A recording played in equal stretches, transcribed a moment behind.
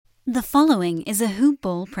The following is a Hoop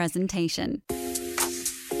Ball presentation.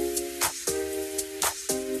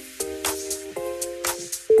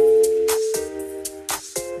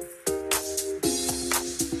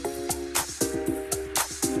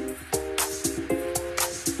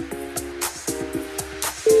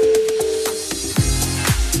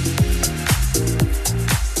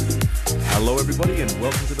 Hello everybody and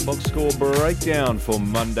welcome to the Box Score Breakdown for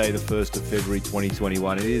Monday the 1st of February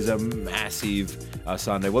 2021. It is a massive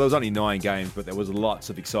Sunday. Well, there was only 9 games, but there was lots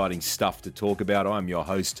of exciting stuff to talk about. I'm your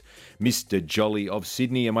host, Mr. Jolly of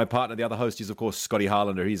Sydney, and my partner, the other host, is of course Scotty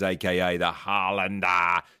Harlander. He's aka the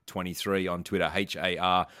Harlander 23 on Twitter,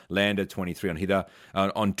 H-A-R Lander 23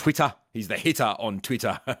 on Twitter. He's the hitter on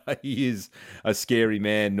Twitter. He is a scary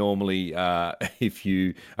man normally if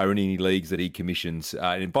you are in any leagues that he commissions.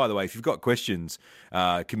 And by the way, if you've got questions,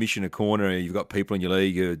 commission a corner, you've got people in your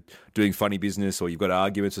league who are doing funny business or you've got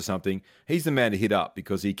arguments or something, he's the man to hit up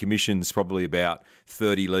because he commissions probably about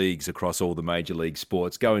 30 leagues across all the major league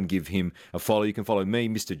sports. Go and give him a follow. You can follow me,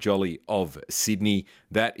 Mr. Jolly of Sydney.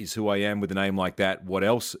 That is who I am with a name like that. What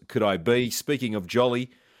else could I be? Speaking of Jolly,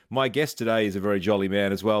 my guest today is a very jolly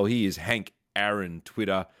man as well. He is Hank Aaron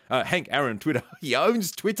Twitter. Hank Aaron Twitter. He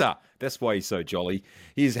owns Twitter. That's why he's so jolly.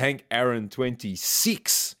 He is Hank Aaron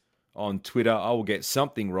 26 on Twitter. I will get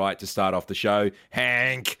something right to start off the show.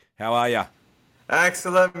 Hank, how are you?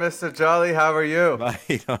 Excellent, Mr. Jolly. How are you?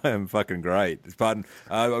 Mate, I am fucking great. Pardon.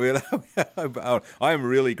 I am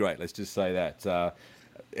really great. Let's just say that.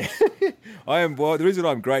 The reason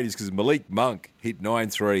I'm great is because Malik Monk hit 9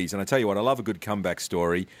 threes, and I tell you what, I love a good comeback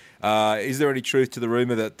story. Is there any truth to the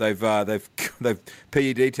rumor that they've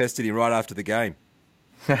PED tested him right after the game?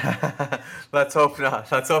 Let's hope not.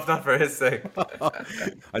 Let's hope not for his sake.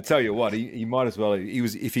 I tell you what, he might as well. He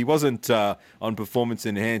was, if he wasn't on performance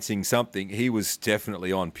enhancing something, he was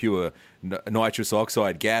definitely on pure nitrous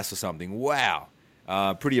oxide gas or something. Wow,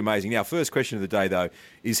 pretty amazing. Now, first question of the day though,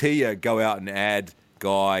 is he a go out and add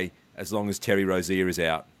guy as long as Terry Rozier is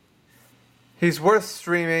out? He's worth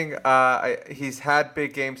streaming. He's had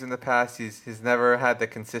big games in the past. He's never had the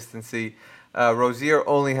consistency. Rozier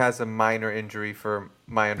only has a minor injury for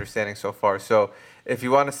my understanding so far. So if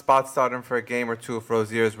you want to spot start him for a game or two, if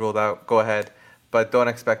Rozier is ruled out, go ahead. But don't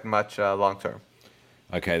expect much long term.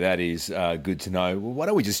 Okay, that is good to know. Well, why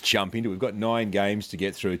don't we just jump into it? We've got 9 games to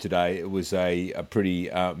get through today. It was a pretty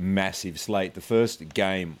massive slate. The first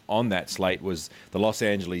game on that slate was the Los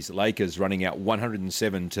Angeles Lakers running out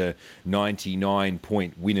 107 to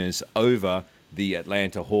 99-point winners over the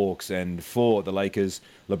Atlanta Hawks. And for the Lakers,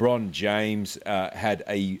 LeBron James had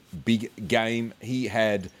a big game. He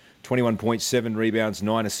had 21.7 rebounds,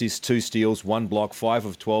 9 assists, 2 steals, 1 block, 5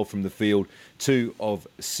 of 12 from the field, 2 of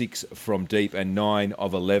 6 from deep, and 9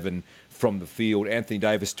 of 11 from the field. Anthony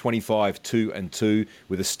Davis, 25, 2 and 2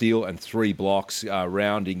 with a steal and 3 blocks,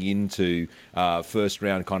 rounding into first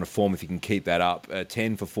round kind of form if you can keep that up.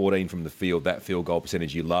 10 for 14 from the field, that field goal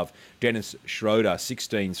percentage you love. Dennis Schroeder,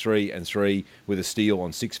 16, 3 and 3 with a steal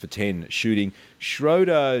on 6 for 10 shooting.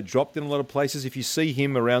 Schroeder dropped in a lot of places. If you see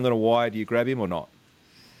him around on a wire, do you grab him or not?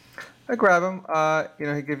 I grab him.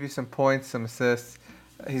 He gives you some points, some assists.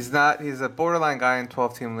 He's a borderline guy in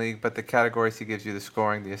 12-team league, but the categories he gives you, the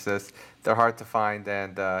scoring, the assists, they're hard to find,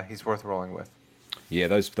 and he's worth rolling with. Yeah,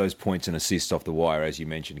 those points and assists off the wire, as you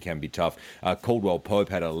mentioned, can be tough. Caldwell Pope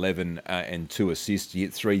had 11 and 2 assists. He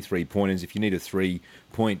hit 3 3-pointers. If you need a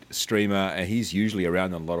 3-point streamer, he's usually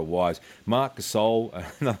around on a lot of wires. Marc Gasol,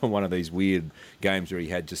 another one of these weird games where he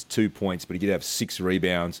had just 2 points, but he did have 6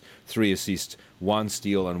 rebounds, 3 assists, 1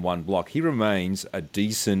 steal and 1 block. He remains a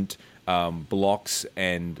decent blocks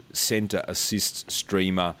and center assist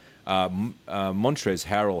streamer. Montrezl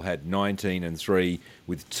Harrell had 19 and 3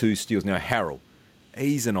 with 2 steals. Now, Harrell,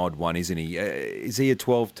 he's an odd one, isn't he? Is he a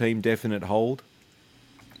 12-team definite hold?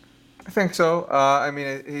 I think so.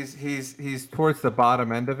 He's towards the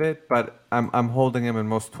bottom end of it, but I'm holding him in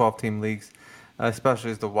most 12-team leagues, especially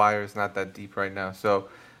as the wire is not that deep right now. So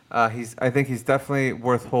I think he's definitely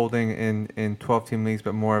worth holding in 12-team leagues,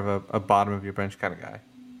 but more of a bottom of your bench kind of guy.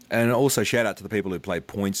 And also shout out to the people who play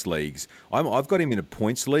points leagues. I've got him in a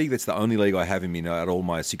points league. That's the only league I have him in at all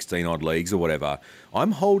my 16-odd leagues or whatever.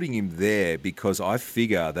 I'm holding him there because I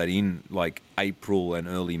figure that in like April and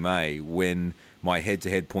early May, when my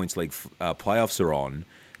head-to-head points league playoffs are on,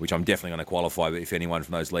 which I'm definitely going to qualify if anyone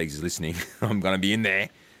from those leagues is listening, I'm going to be in there,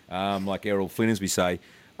 like Errol Flynn, as we say.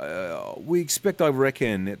 We expect, I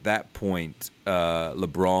reckon, at that point,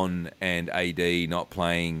 LeBron and AD not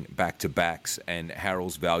playing back-to-backs and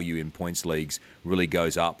Harrell's value in points leagues really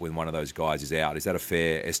goes up when one of those guys is out. Is that a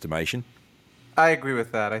fair estimation? I agree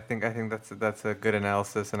with that. I think that's a good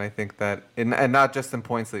analysis, and I think that and not just in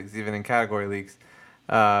points leagues, even in category leagues,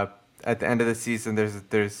 uh, at the end of the season,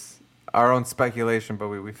 there's our own speculation, but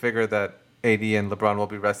we figure that AD and LeBron will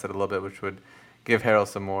be rested a little bit, which would give Harrell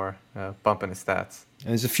some more bump in his stats. And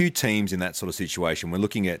there's a few teams in that sort of situation. We're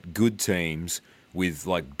looking at good teams with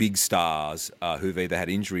like big stars who've either had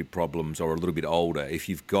injury problems or are a little bit older. If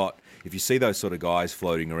you see those sort of guys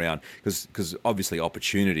floating around, because obviously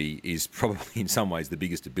opportunity is probably in some ways the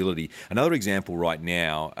biggest ability. Another example right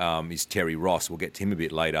now is Terry Ross. We'll get to him a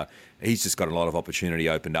bit later. He's just got a lot of opportunity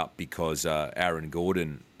opened up because Aaron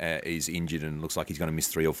Gordon is injured and looks like he's going to miss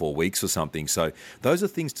 3 or 4 weeks or something. So those are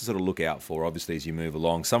things to sort of look out for, obviously, as you move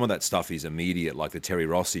along. Some of that stuff is immediate, like the Terry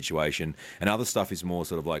Ross situation, and other stuff is more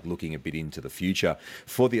sort of like looking a bit into the future.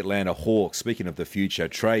 For the Atlanta Hawks, speaking of the future,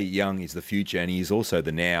 Trae Young is the future, and he is also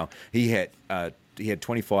the now. He had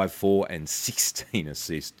 25, 4, and 16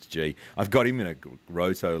 assists. Gee, I've got him in a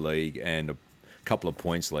Roto league and a couple of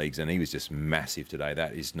points leagues, and he was just massive today.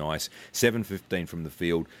 That is nice. 7-15 from the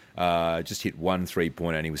field, just hit 1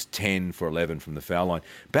 3-pointer, and he was 10 for 11 from the foul line.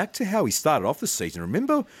 Back to how he started off the season.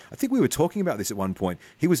 Remember, I think we were talking about this at one point.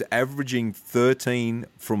 He was averaging 13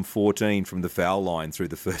 from 14 from the foul line through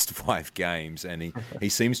the first 5 games, and he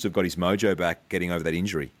seems to have got his mojo back getting over that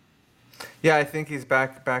injury. Yeah, I think he's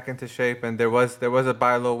back into shape, and there was a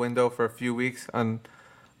buy low window for a few weeks on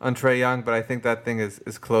Trae Young, but I think that thing is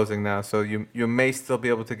closing now. So you may still be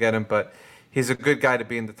able to get him, but he's a good guy to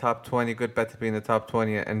be in the top 20, good bet to be in the top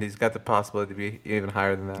 20, and he's got the possibility to be even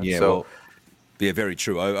higher than that. Yeah, so, well, yeah, very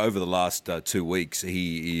true. Over the last 2 weeks,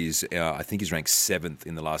 he is, I think he's ranked 7th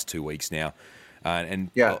in the last 2 weeks now.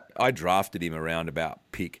 I drafted him around about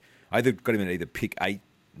pick. I got him at either pick 8,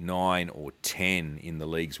 9, or 10 in the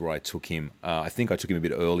leagues where I took him. I think I took him a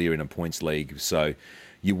bit earlier in a points league. So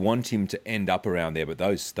you want him to end up around there, but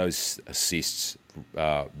those assists,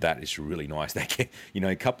 that is really nice. They get,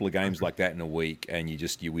 a couple of games like that in a week, and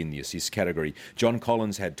you win the assist category. John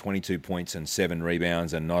Collins had 22 points and 7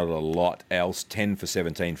 rebounds, and not a lot else. 10 for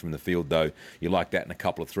 17 from the field, though. You like that in a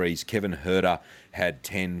couple of threes. Kevin Huerter had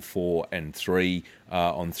 10, 4, and 3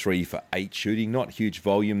 on 3 for 8 shooting. Not huge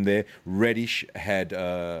volume there. Reddish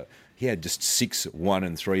had. He had just 6, 1,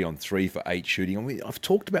 and 3 on 3 for 8 shooting. I mean, I've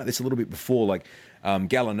talked about this a little bit before. Like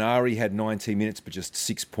Gallinari had 19 minutes, but just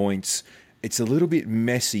 6 points. It's a little bit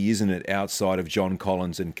messy, isn't it, outside of John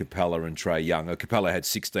Collins and Capella and Trae Young? Capella had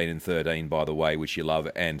 16 and 13, by the way, which you love,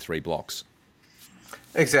 and 3 blocks.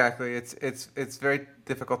 Exactly. It's very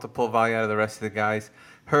difficult to pull value out of the rest of the guys.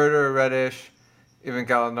 Herder, Reddish, even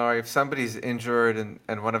Gallinari. If somebody's injured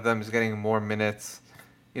and one of them is getting more minutes,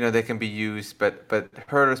 they can be used. But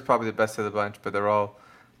Herder's probably the best of the bunch, but they're all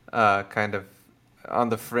kind of on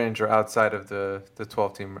the fringe or outside of the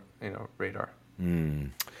 12-team radar.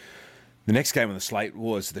 The next game on the slate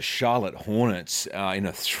was the Charlotte Hornets in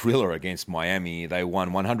a thriller against Miami. They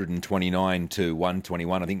won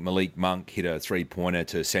 129-121. I think Malik Monk hit a 3-pointer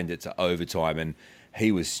to send it to overtime, and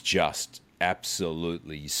he was just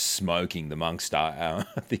absolutely smoking the Monkster. I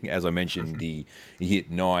think, as I mentioned, he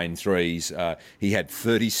hit 9 threes. He had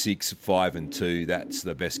 36, 5, and 2. That's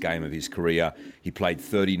the best game of his career. He played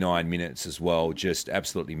 39 minutes as well, just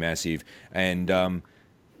absolutely massive. And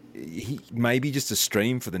he maybe just a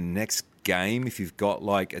stream for the next game if you've got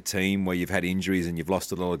like a team where you've had injuries and you've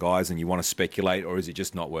lost a lot of guys and you want to speculate, or is it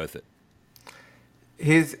just not worth it?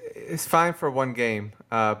 He's fine for one game,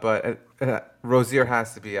 but Rozier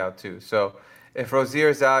has to be out too. So if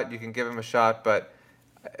Rozier's out, you can give him a shot, but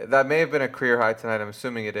that may have been a career high tonight. I'm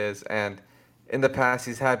assuming it is. And in the past,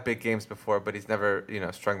 he's had big games before, but he's never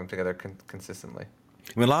strung them together consistently.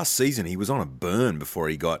 I mean, last season he was on a burn before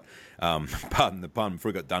he got, pardon the pun, before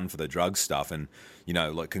he got done for the drug stuff. And,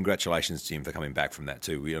 congratulations to him for coming back from that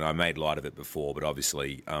too. I made light of it before, but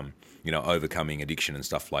obviously, overcoming addiction and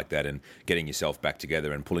stuff like that and getting yourself back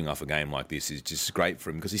together and pulling off a game like this is just great for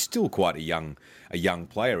him because he's still quite a young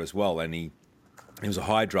player as well. And he was a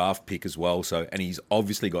high draft pick as well, and he's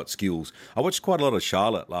obviously got skills. I watched quite a lot of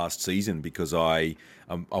Charlotte last season because I'm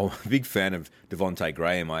a big fan of Devontae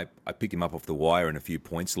Graham. I picked him up off the wire in a few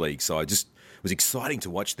points leagues, so I just was exciting to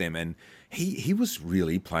watch them. And he was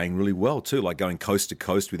really playing really well too, like going coast to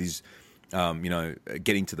coast with his,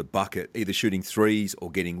 getting to the bucket, either shooting threes or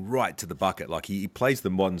getting right to the bucket. Like he plays the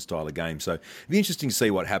modern style of game. So it'd be interesting to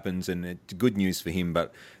see what happens, and it's good news for him.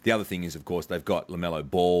 But the other thing is, of course, they've got LaMelo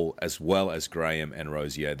Ball as well as Graham and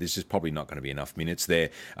Rozier. There's just probably not going to be enough minutes there.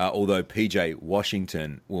 Although PJ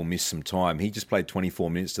Washington will miss some time. He just played 24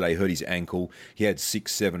 minutes today, hurt his ankle. He had 6,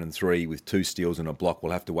 7, and 3 with 2 steals and a block.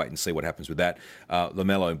 We'll have to wait and see what happens with that.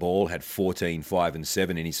 LaMelo Ball had 14, 5, and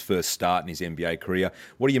 7 in his first start in his NBA career.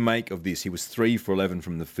 What do you make of this this. He was 3 for 11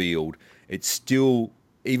 from the field. It's still,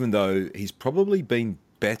 even though he's probably been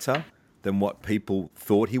better than what people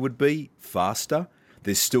thought he would be, faster,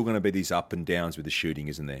 there's still going to be these up and downs with the shooting,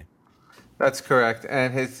 isn't there? That's correct.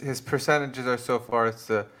 And his percentages are so far, it's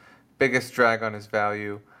the biggest drag on his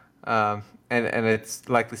value. And it's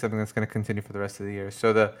likely something that's going to continue for the rest of the year.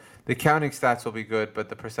 So the counting stats will be good, but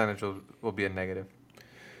the percentage will be a negative.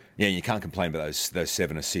 Yeah, you can't complain about those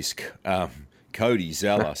 7 assists. Cody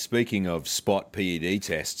Zeller, speaking of spot PED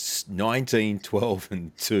tests, 19, 12,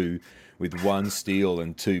 and 2 with 1 steal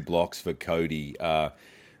and 2 blocks for Cody.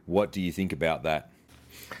 What do you think about that?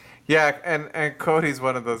 Yeah, and Cody's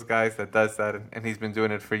one of those guys that does that, and he's been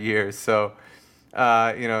doing it for years. So,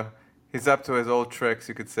 he's up to his old tricks,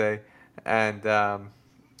 you could say, and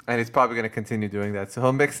he's probably going to continue doing that. So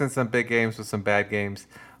he'll mix in some big games with some bad games.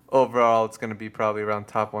 Overall, it's going to be probably around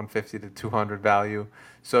top 150 to 200 value.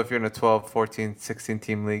 So if you're in a 12, 14, 16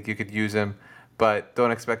 team league, you could use him, but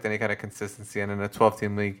don't expect any kind of consistency. And in a 12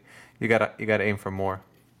 team league, you gotta aim for more.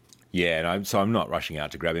 Yeah, and so I'm not rushing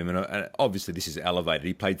out to grab him. And obviously, this is elevated.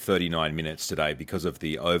 He played 39 minutes today because of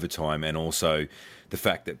the overtime and also the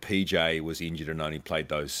fact that PJ was injured and only played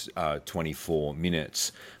those 24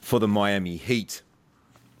 minutes. For the Miami Heat,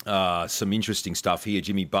 some interesting stuff here.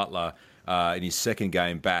 Jimmy Butler, in his second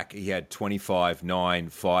game back, he had 25, 9,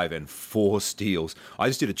 5, and 4 steals. I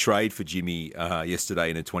just did a trade for Jimmy yesterday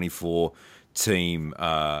in a 24-team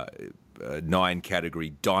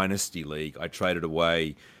 9-category dynasty league. I traded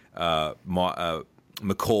away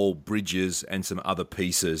McCall, Bridges, and some other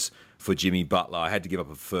pieces for Jimmy Butler. I had to give up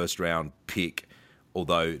a first-round pick,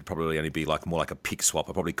 although it'd probably only be more like a pick swap.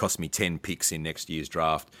 It probably cost me 10 picks in next year's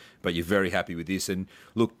draft. But you're very happy with this. And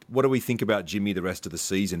look, what do we think about Jimmy the rest of the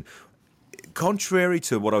season? Contrary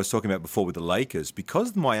to what I was talking about before with the Lakers,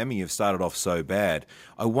 because Miami have started off so bad,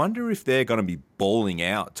 I wonder if they're going to be balling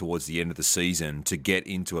out towards the end of the season to get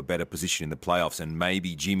into a better position in the playoffs, and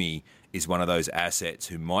maybe Jimmy is one of those assets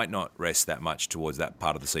who might not rest that much towards that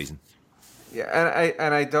part of the season. Yeah,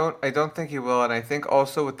 and I don't think he will. And I think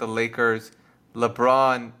also with the Lakers,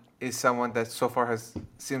 LeBron is someone that so far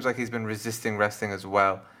seems like he's been resisting resting as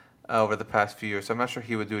well over the past few years. So I'm not sure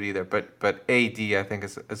he would do it either. But AD I think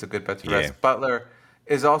is a good bet to rest. Butler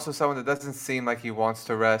is also someone that doesn't seem like he wants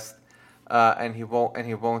to rest, and he won't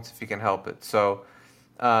if he can help it. So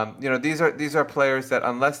these are players that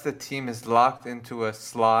unless the team is locked into a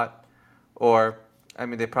slot, or I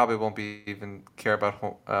mean they probably won't be even care about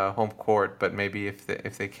home court, but maybe if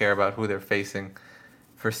they care about who they're facing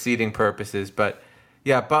for seeding purposes. But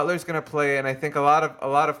yeah, Butler's going to play, and I think a lot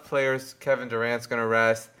of players. Kevin Durant's going to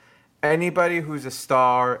rest. Anybody who's a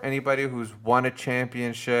star, anybody who's won a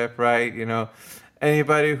championship, right?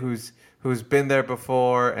 Anybody who's been there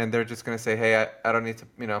before, and they're just going to say, hey, I don't need to,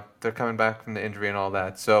 they're coming back from the injury and all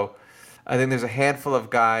that. So I think there's a handful of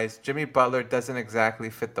guys. Jimmy Butler doesn't exactly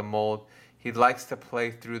fit the mold. He likes to play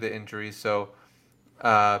through the injury, so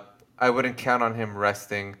I wouldn't count on him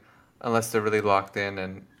resting unless they're really locked in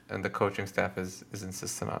and the coaching staff is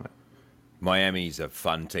insistent on it. Miami's a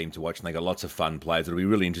fun team to watch, and they got lots of fun players. It'll be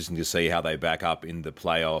really interesting to see how they back up in the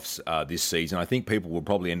playoffs this season. I think people will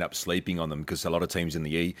probably end up sleeping on them because a lot of teams in the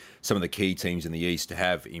East, some of the key teams in the East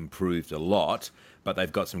have improved a lot, but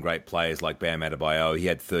they've got some great players like Bam Adebayo. He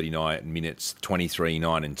had 39 minutes, 23,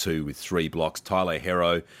 9, and 2 with 3 blocks. Tyler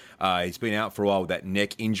Herro, he's been out for a while with that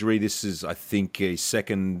neck injury. This is, I think, his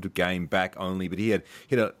second game back only, but he had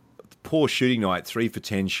a poor shooting night, 3 for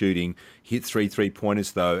 10 shooting, hit 3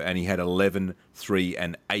 3-pointers though, and he had 11, 3,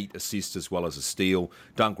 and 8 assists as well as a steal.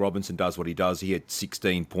 Dunk Robinson does what he does. He had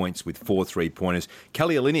 16 points with 4 3-pointers.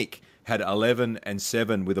 Kelly Olynyk had 11 and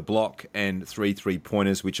 7 with a block and 3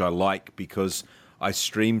 3-pointers, which I like because I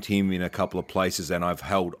streamed him in a couple of places and I've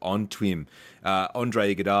held on to him.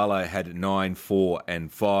 Andre Iguodala had 9, 4,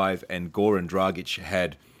 and 5, and Goran Dragic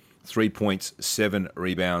had 3 points, 7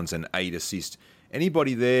 rebounds, and 8 assists.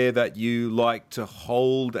 Anybody there that you like to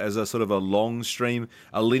hold as a sort of a long stream?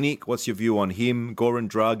 Olynyk, what's your view on him? Goran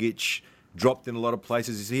Dragic dropped in a lot of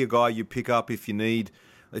places. Is he a guy you pick up if you need,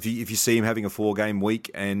 if you see him having a 4-game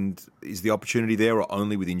week? And is the opportunity there or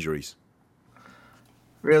only with injuries?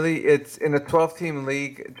 Really, it's in a 12-team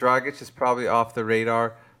league. Dragic is probably off the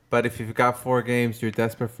radar. But if you've got 4 games, you're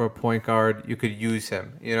desperate for a point guard, you could use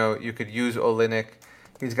him. You could use Olynyk.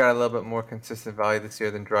 He's got a little bit more consistent value this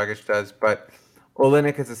year than Dragic does, but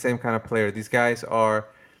Olynyk is the same kind of player. These guys are,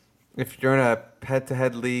 if you're in a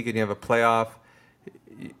head-to-head league and you have a playoff,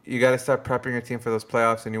 you got to start prepping your team for those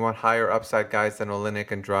playoffs, and you want higher upside guys than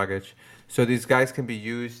Olynyk and Dragic. So these guys can be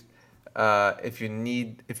used if you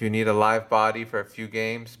need a live body for a few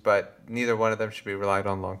games, but neither one of them should be relied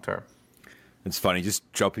on long term. It's funny, just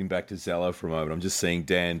dropping back to Zeller for a moment. I'm just seeing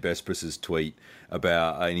Dan Bespress's tweet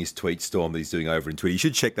about in his tweet storm that he's doing over in Twitter. You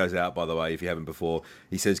should check those out, by the way, if you haven't before.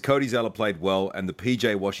 He says Cody Zeller played well, and the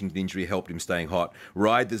PJ Washington injury helped him staying hot.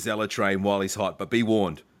 Ride the Zeller train while he's hot, but be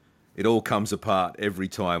warned, it all comes apart every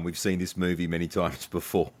time. We've seen this movie many times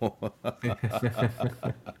before.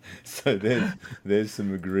 So there's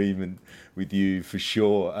some agreement with you for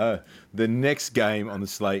sure. The next game on the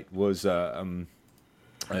slate was a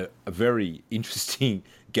very interesting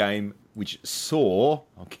game which saw,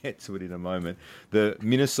 I'll get to it in a moment, the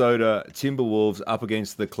Minnesota Timberwolves up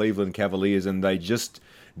against the Cleveland Cavaliers, and they just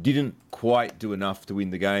didn't quite do enough to win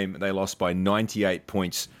the game. They lost by 98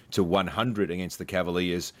 points to 100 against the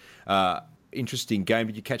Cavaliers. Interesting game.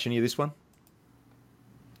 Did you catch any of this one?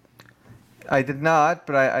 I did not,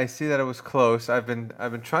 but I see that it was close. I've been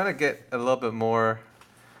trying to get a little bit more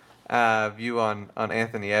view on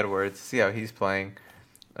Anthony Edwards, see how he's playing.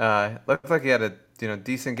 Looks like he had a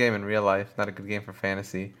decent game in real life, not a good game for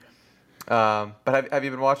fantasy. But have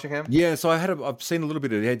you been watching him? Yeah, so I've seen a little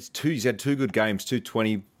bit of it. He's had two good games, two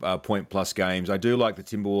 20-point plus games. I do like the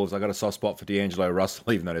Timberwolves. I got a soft spot for D'Angelo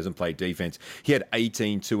Russell, even though he doesn't play defense. He had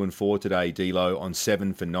 18, 2 and 4 today, D'Lo, on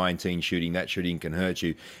 7 for 19 shooting. That shooting can hurt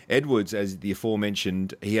you. Edwards, as the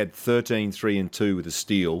aforementioned, he had 13, 3 and 2 with a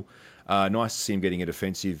steal. Nice to see him getting a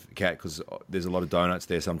defensive cat because there's a lot of donuts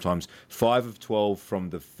there sometimes. 5 of 12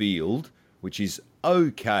 from the field, which is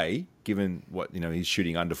okay, given what he's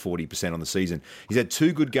shooting under 40% on the season. He's had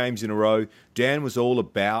 2 good games in a row. Dan was all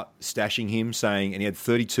about stashing him, saying, and he had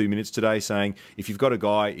 32 minutes today, saying, if you've got a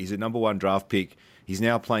guy, he's a number 1 draft pick, he's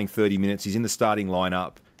now playing 30 minutes, he's in the starting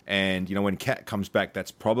lineup, and when Cat comes back,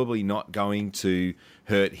 that's probably not going to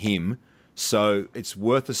hurt him. So it's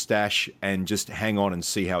worth a stash and just hang on and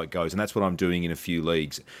see how it goes. And that's what I'm doing in a few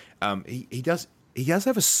leagues. He does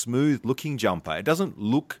have a smooth looking jumper. It doesn't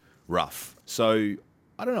look rough. So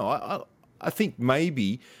I don't know. I think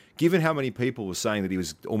maybe, given how many people were saying that he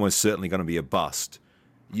was almost certainly going to be a bust,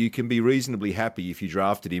 you can be reasonably happy if you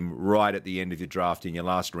drafted him right at the end of your draft in your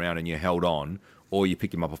last round and you held on, or you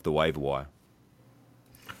picked him up off the waiver wire.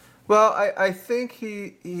 Well, I think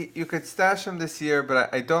you could stash him this year,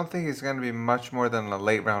 but I don't think he's going to be much more than a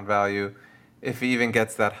late round value if he even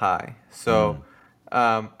gets that high. So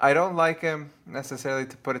I don't like him necessarily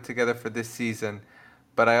to put it together for this season,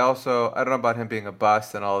 but I don't know about him being a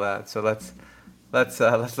bust and all that. So let's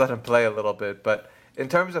let him play a little bit. But in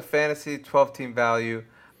terms of fantasy, 12-team value,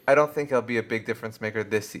 I don't think he'll be a big difference maker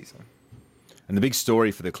this season. And the big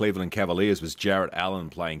story for the Cleveland Cavaliers was Jarrett Allen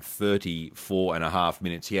playing 34.5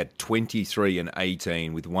 minutes. He had 23 and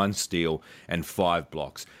 18 with 1 steal and 5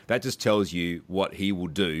 blocks. That just tells you what he will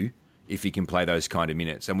do if he can play those kind of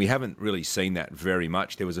minutes. And we haven't really seen that very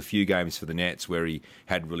much. There was a few games for the Nets where he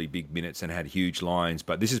had really big minutes and had huge lines,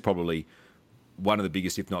 but this is probably one of the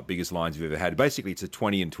biggest, if not biggest, lines we've ever had. Basically, it's a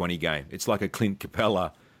 20 and 20 game. It's like a Clint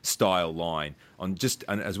Capella style line and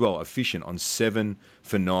as well efficient on 7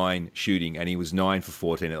 for 9 shooting, and he was 9 for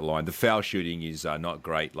 14 at the line. The foul shooting is not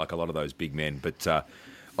great, like a lot of those big men, but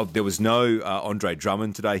there was no Andre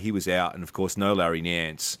Drummond today. He was out, and of course no Larry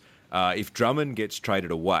Nance. If Drummond gets traded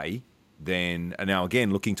away, then now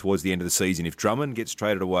again looking towards the end of the season, if Drummond gets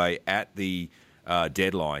traded away at the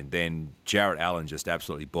deadline, then Jarrett Allen just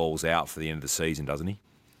absolutely balls out for the end of the season, doesn't he?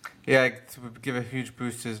 Yeah, to give a huge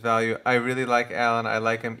boost to his value. I really like Allen. I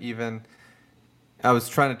like him even. I was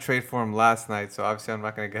trying to trade for him last night, so obviously I'm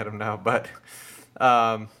not going to get him now. But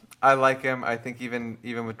I like him. I think even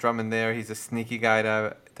with Drummond there, he's a sneaky guy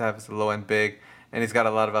to have as a low-end big, and he's got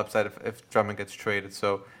a lot of upside if Drummond gets traded.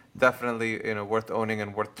 So definitely worth owning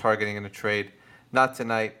and worth targeting in a trade. Not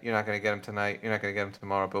tonight. You're not going to get him tonight. You're not going to get him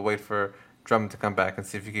tomorrow. But wait for Drummond to come back and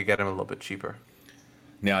see if you could get him a little bit cheaper.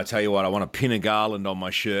 Now, I tell you what, I want to pin a Garland on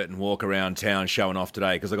my shirt and walk around town showing off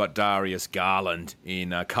today because I got Darius Garland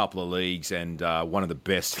in a couple of leagues and one of the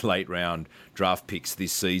best late-round draft picks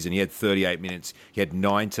this season. He had 38 minutes. He had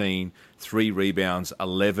 19, 3 rebounds,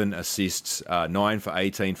 11 assists, 9 for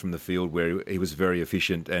 18 from the field where he was very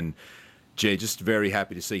efficient. And, just very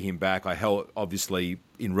happy to see him back. I held, obviously,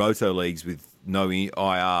 in Roto leagues with no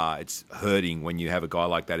IR, it's hurting when you have a guy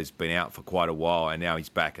like that who's been out for quite a while, and now he's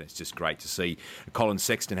back, and it's just great to see. Colin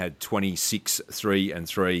Sexton had 26, 3 and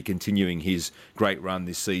 3, continuing his great run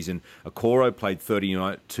this season. Okoro played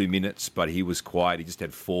 32 minutes, but he was quiet. He just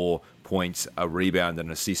had 4 points, a rebound,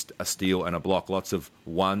 an assist, a steal, and a block. Lots of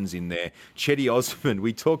ones in there. Chetty Osman,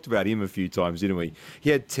 we talked about him a few times, didn't we?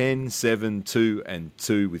 He had 10, 7, 2, and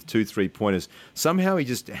 2 with 2 3-pointers. Somehow he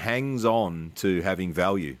just hangs on to having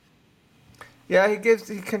value. Yeah, he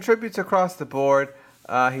contributes across the board.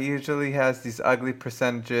 He usually has these ugly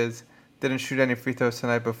percentages Didn't shoot any free throws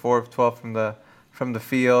tonight, before 12 from the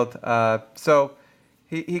field. So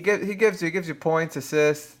he gives you points,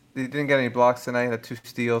 assists. He didn't get any blocks tonight. Had 2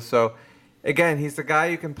 steals. So again, he's the guy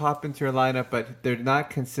you can pop into your lineup, but they're not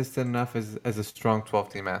consistent enough as a strong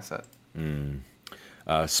 12-team asset.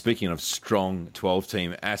 Speaking of strong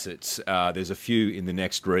 12-team assets, there's a few in the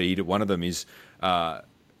next read. One of them is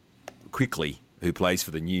Quickly, who plays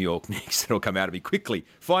for the New York Knicks. It'll come out to me quickly.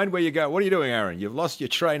 Find where you go. What are you doing, Aaron? You've lost your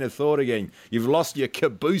train of thought again. You've lost your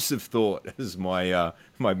caboose of thought, as my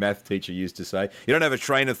math teacher used to say. You don't have a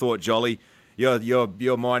train of thought, Jolly.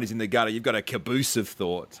 Your mind is in the gutter. You've got a caboose of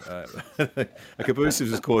thought. A caboose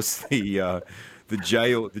is, of course, the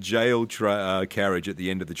jail carriage at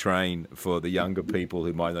the end of the train for the younger people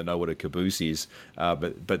who might not know what a caboose is.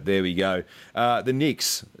 But there we go. The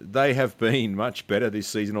Knicks, they have been much better this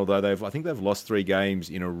season, although I think they've lost 3 games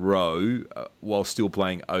in a row while still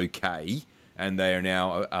playing okay. And they are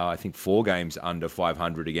now, I think, 4 games under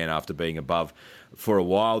 500 again after being above for a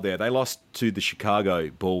while there. They lost to the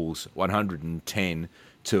Chicago Bulls 110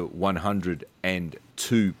 to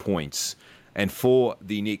 102 points. And for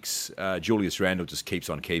the Knicks, Julius Randle just keeps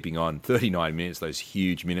on keeping on. 39 minutes, those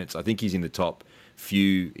huge minutes. I think he's in the top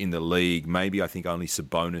few in the league. Maybe I think only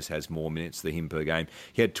Sabonis has more minutes than him per game.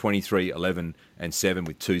 He had 23, 11, and 7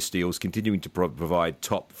 with 2 steals, continuing to provide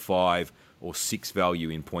top 5 or 6 value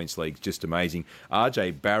in points leagues. Just amazing.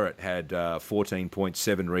 RJ Barrett had 14 points,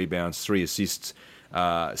 7 rebounds, 3 assists,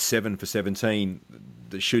 7 for 17.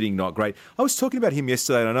 The shooting not great. I was talking about him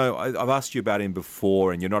yesterday, and I know I've asked you about him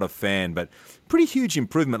before, and you're not a fan, but pretty huge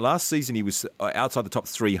improvement. Last season he was outside the top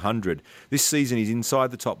 300. This season he's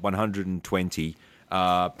inside the top 120.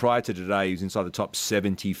 Prior to today, he was inside the top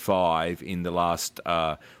 75 in the last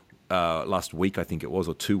week, I think it was,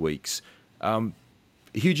 or 2 weeks.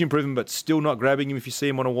 Huge improvement, but still not grabbing him if you see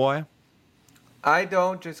him on a wire? I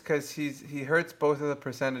don't, just because he hurts both of the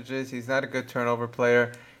percentages. He's not a good turnover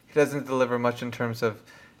player. He doesn't deliver much in terms of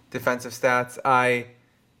defensive stats. I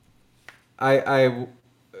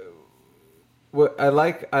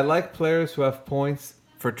like players who have points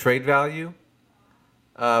for trade value,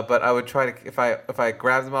 but I would try to, if I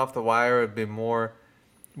grab them off the wire, it would be more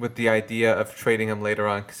with the idea of trading him later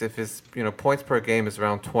on. Because if his points per game is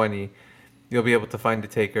around 20, you'll be able to find a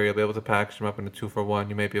taker. You'll be able to package him up in a 2-for-1.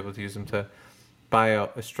 You may be able to use him to buy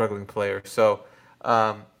a struggling player. So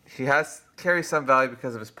he carries some value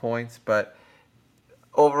because of his points, but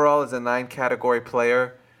overall as a 9-category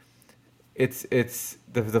player, it's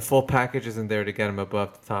the full package isn't there to get him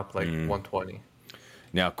above the top 120.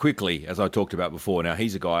 Now, Quickly, as I talked about before, now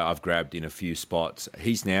he's a guy I've grabbed in a few spots.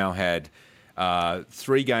 He's now had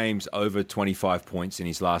 3 games over 25 points in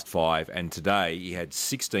his last 5, and today he had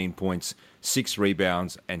 16 points, 6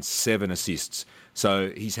 rebounds, and 7 assists.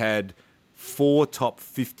 So he's had 4 top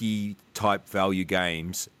 50 type value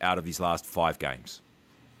games out of his last 5 games.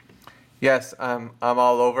 Yes, I'm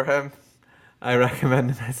all over him. I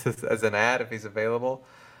recommend him as an ad if he's available.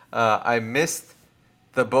 I missed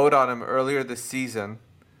the boat on him earlier this season.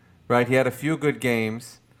 Right, he had a few good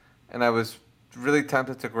games, and I was really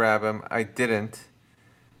tempted to grab him. I didn't.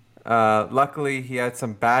 Luckily, he had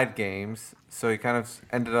some bad games, so he kind of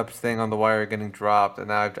ended up staying on the wire, getting dropped, and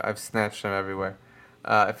now I've snatched him everywhere.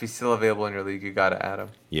 If he's still available in your league, you got to add him.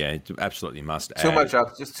 Yeah, absolutely must add. Too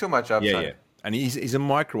much upside. Yeah. And he's a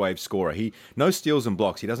microwave scorer. No steals and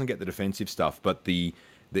blocks. He doesn't get the defensive stuff, but the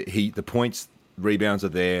points, rebounds are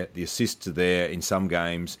there, the assists are there in some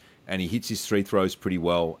games, and he hits his free throws pretty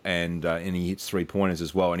well, and he hits 3-pointers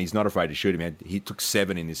as well, and he's not afraid to shoot him. He took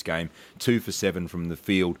 7 in this game, 2 for 7 from the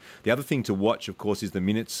field. The other thing to watch, of course, is the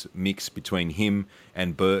minutes mix between him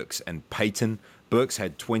and Burks and Payton. Burks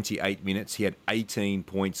had 28 minutes. He had 18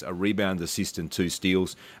 points, a rebound, assist, and 2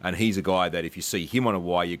 steals. And he's a guy that if you see him on a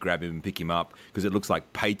wire, you grab him and pick him up because it looks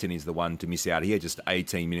like Payton is the one to miss out. He had just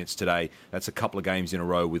 18 minutes today. That's a couple of games in a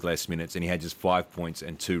row with less minutes. And he had just 5 points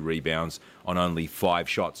and 2 rebounds on only 5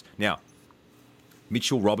 shots. Now,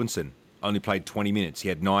 Mitchell Robinson only played 20 minutes. He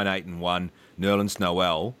had 9, 8, and 1. Nerlens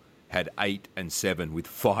Noel had 8 and 7 with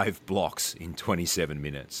 5 blocks in 27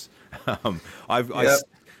 minutes.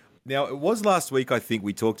 Now, it was last week, I think,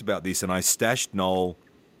 we talked about this, and I stashed Noel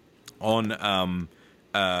on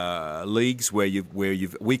leagues where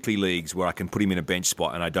you've weekly leagues where I can put him in a bench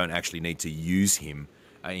spot and I don't actually need to use him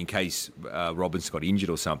in case Robbins got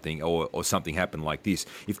injured or something, or something happened like this.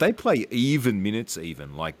 If they play even minutes,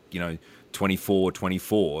 like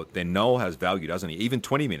 24, then Noel has value, doesn't he? Even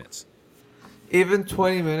 20 minutes. Even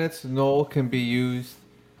 20 minutes, Noel can be used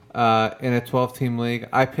in a 12-team league.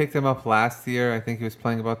 I picked him up last year. I think he was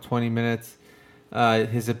playing about 20 minutes.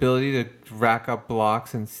 His ability to rack up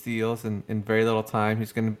blocks and steals in very little time.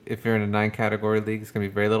 He's going to, if you're in a 9 category league, it's going to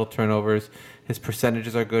be very little turnovers. His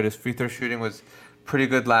percentages are good. His free throw shooting was pretty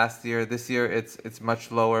good last year. This year it's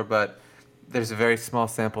much lower, but there's a very small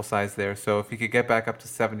sample size there. So if he could get back up to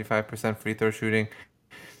 75% free throw shooting,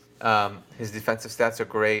 his defensive stats are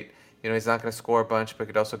great. He's not going to score a bunch, but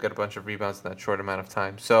could also get a bunch of rebounds in that short amount of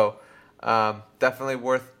time. So definitely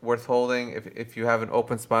worth holding if you have an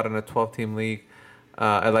open spot in a 12-team league.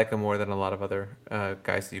 I like him more than a lot of other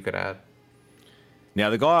guys that you could add. Now,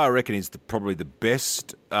 the guy I reckon is probably the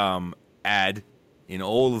best ad in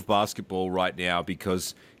all of basketball right now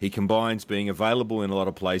because he combines being available in a lot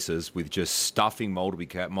of places with just stuffing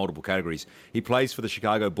multiple categories. He plays for the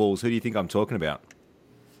Chicago Bulls. Who do you think I'm talking about?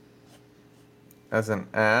 As an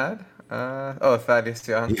ad? Thaddeus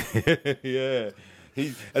Young. Yeah.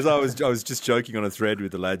 I was just joking on a thread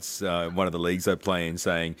with the lads, one of the leagues I play in,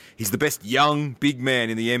 saying he's the best young big man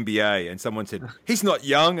in the NBA, and someone said he's not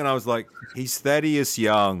young, and I was like, he's Thaddeus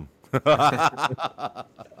Young.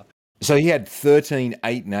 So he had 13,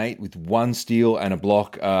 8, and 8 with 1 steal and a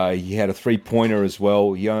block. He had a 3-pointer as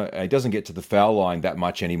well. He doesn't get to the foul line that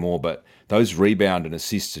much anymore, but those rebound and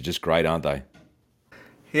assists are just great, aren't they?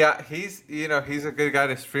 Yeah, he's a good guy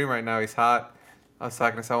to stream right now. He's hot. I was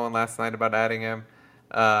talking to someone last night about adding him.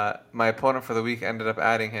 My opponent for the week ended up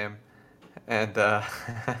adding him, and I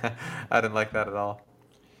didn't like that at all.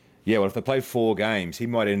 Yeah, well, if they play 4 games, he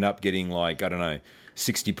might end up getting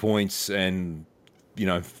 60 points and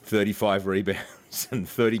 35 rebounds and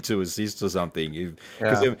 32 assists or something.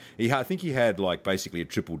 Because I think he had basically a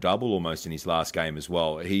triple-double almost in his last game as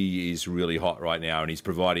well. He is really hot right now, and he's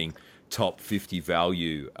providing top 50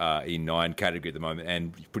 value in 9 category at the moment,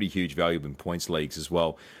 and pretty huge value in points leagues as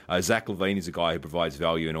well. Zach LaVine is a guy who provides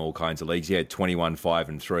value in all kinds of leagues. He had 21, 5,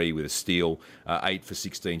 and 3 with a steal, 8 for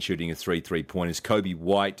 16 shooting, a 3-3-pointers. Kobe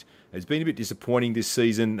White has been a bit disappointing this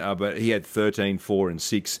season, but he had 13, 4, and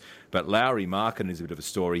 6. But Lauri Markkanen is a bit of a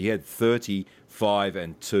story. He had 30, 5,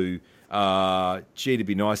 and 2. It'd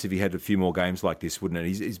be nice if he had a few more games like this, wouldn't it?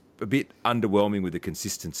 He's a bit underwhelming with the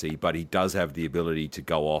consistency, but he does have the ability to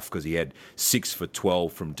go off because he had 6 for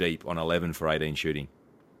 12 from deep on 11 for 18 shooting.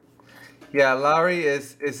 Yeah, Lowry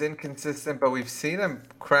is inconsistent, but we've seen him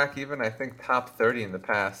crack even, I think, top 30 in the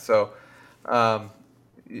past. So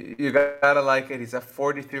you gotta like it. He's at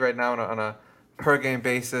 43 right now on a per game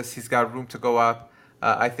basis. He's got room to go up.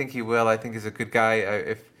 I think he will. I think he's a good guy.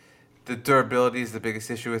 If the durability is the biggest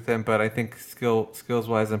issue with him, but I think skills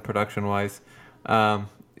wise and production wise,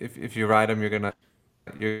 if you ride him, you're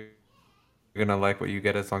gonna like what you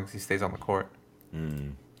get as long as he stays on the court.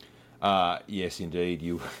 Yes, indeed,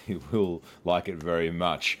 you will like it very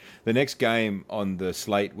much. The next game on the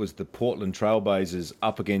slate was the Portland Trailblazers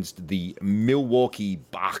up against the Milwaukee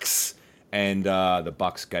Bucks, and the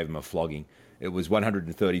Bucks gave them a flogging. It was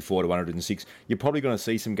 134 to 106. You're probably going to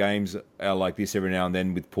see some games like this every now and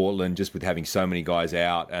then with Portland, just with having so many guys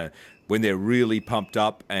out. When they're really pumped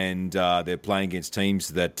up and they're playing against teams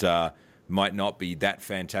that might not be that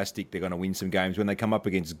fantastic, they're going to win some games. When they come up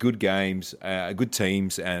against good games, good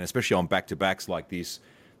teams, and especially on back-to-backs like this,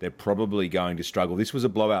 they're probably going to struggle. This was a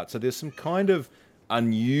blowout. So there's some kind of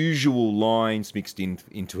unusual lines mixed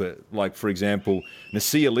into it. Like, for example,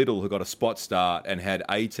 Nasir Little, who got a spot start and had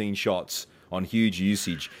 18 shots on huge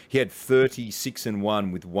usage. He had 36 and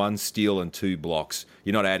 1 with 1 steal and 2 blocks.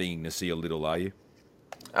 You're not adding Nasir Little, are you?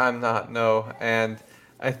 I'm not, no. And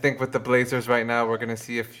I think with the Blazers right now, we're going to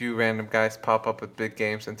see a few random guys pop up with big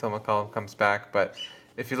games until McCollum comes back. But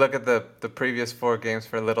if you look at the previous 4 games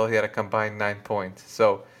for Little, he had a combined 9 points.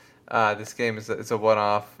 So this game is a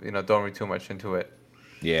one-off. Don't read too much into it.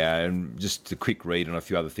 Yeah, and just a quick read on a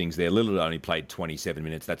few other things there. Lillard only played 27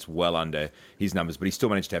 minutes. That's well under his numbers, but he still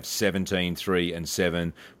managed to have 17, 3, and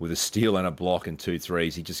 7 with a steal and a block and 2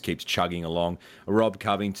 threes. He just keeps chugging along. Rob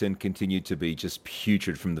Covington continued to be just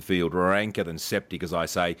putrid from the field, ranker than septic, as I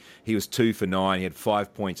say. He was 2 for 9. He had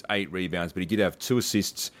 5 points, 8 rebounds, but he did have 2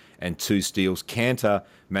 assists and 2 steals. Cantor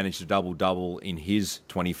managed a double-double in his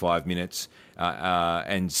 25 minutes,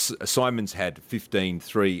 and Simons had 15,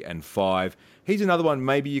 3, and 5. He's another one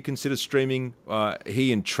maybe you consider streaming.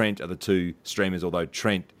 He and Trent are the 2 streamers, although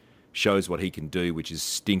Trent shows what he can do, which is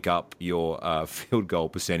stink up your field goal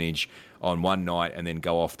percentage on one night and then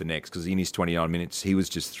go off the next. Because in his 29 minutes, he was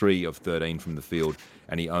just 3 of 13 from the field,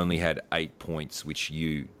 and he only had 8 points, which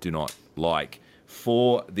you do not like.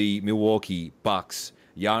 For the Milwaukee Bucks,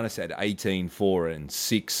 Giannis had 18, 4, and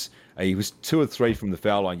 6. He was 2 or 3 from the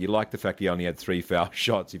foul line. You like the fact he only had 3 foul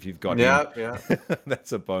shots if you've got Yeah, him. yeah.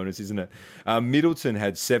 That's a bonus, isn't it? Middleton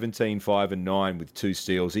had 17, 5, and 9 with 2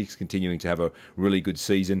 steals. He's continuing to have a really good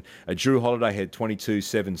season. Drew Holiday had 22,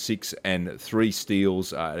 7, 6, and 3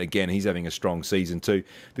 steals. Again, he's having a strong season too.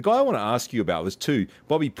 The guy I want to ask you about was 2.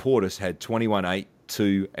 Bobby Portis had 21, 8,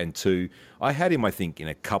 2, and 2. I had him, I think, in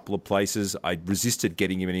a couple of places. I resisted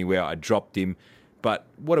getting him anywhere. I dropped him. But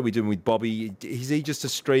what are we doing with Bobby? Is he just a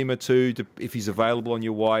streamer too? If he's available on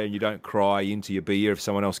your wire and you don't cry into your beer if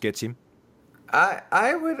someone else gets him?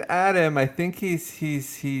 I would add him. I think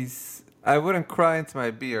he's. I wouldn't cry into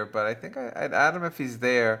my beer, but I think I'd add him if he's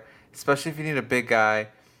there, especially if you need a big guy.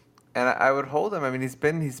 And I would hold him. I mean, he's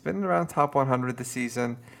been around top 100 this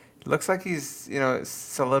season. It looks like he's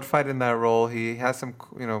solidified in that role. He has some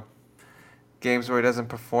games where he doesn't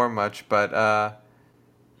perform much, but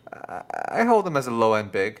I hold him as a low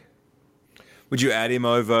end big. Would you add him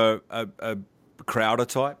over a Crowder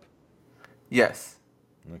type? Yes.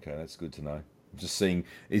 Okay, that's good to know. I'm just seeing,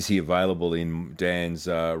 is he available in Dan's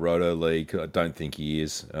Roto League? I don't think he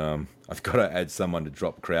is. I've got to add someone to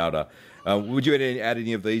drop Crowder. Would you add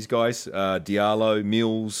any of these guys? Diallo,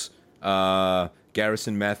 Mills,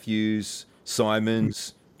 Garrison Matthews,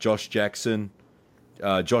 Simons, Josh Jackson,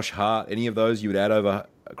 Josh Hart? Any of those you would add over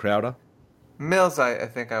Crowder? Mills, I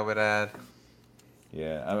think I would add.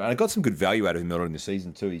 Yeah, and I got some good value out of him earlier in the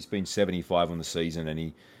season too. He's been 75 on the season,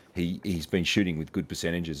 and he's been shooting with good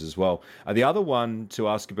percentages as well. The other one to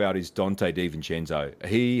ask about is Dante DiVincenzo.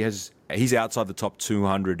 He's outside the top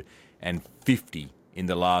 250 in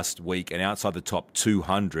the last week, and outside the top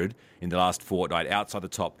 200 in the last fortnight, outside the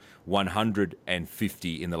top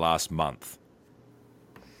 150 in the last month.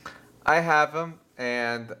 I have him,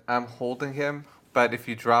 and I'm holding him. But if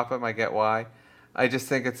you drop him, I get why. I just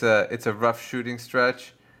think it's a rough shooting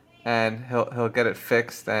stretch, and he'll get it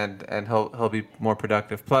fixed, and he'll be more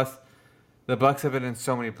productive. Plus, the Bucks have been in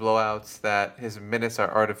so many blowouts that his minutes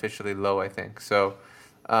are artificially low, I think. So,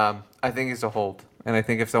 I think he's a hold, and I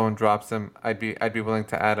think if someone drops him, I'd be willing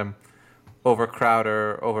to add him over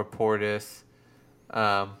Crowder, over Portis,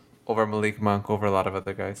 over Malik Monk, over a lot of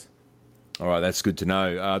other guys. All right, that's good to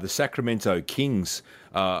know. The Sacramento Kings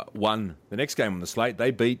won the next game on the slate. They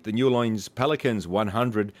beat the New Orleans Pelicans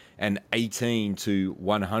 118 to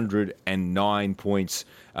 109 points.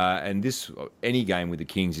 And any game with the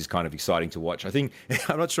Kings is kind of exciting to watch. I think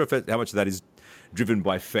I'm not sure how much of that is driven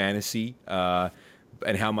by fantasy and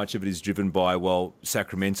how much of it is driven by,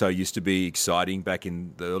 Sacramento used to be exciting back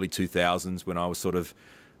in the early 2000s when I was sort of,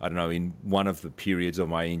 I don't know, in one of the periods of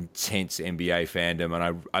my intense NBA fandom,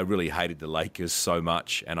 and I really hated the Lakers so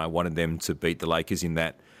much, and I wanted them to beat the Lakers in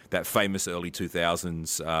that famous early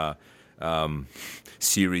 2000s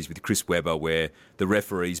series with Chris Webber, where the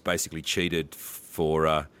referees basically cheated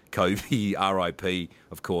for Kobe, R.I.P.,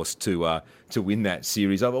 of course, to win that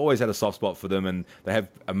series. I've always had a soft spot for them, and they have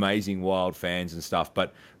amazing wild fans and stuff.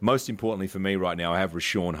 But most importantly for me right now, I have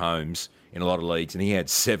Rashawn Holmes in a lot of leagues, and he had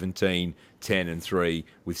 17, 10, and 3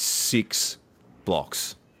 with 6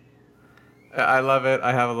 blocks. I love it.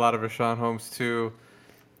 I have a lot of Rashawn Holmes too.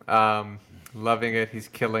 Loving it. He's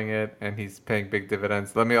killing it, and he's paying big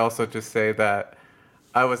dividends. Let me also just say that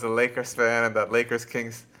I was a Lakers fan, and that Lakers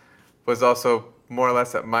Kings was also more or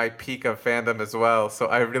less at my peak of fandom as well. So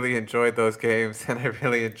I really enjoyed those games, and I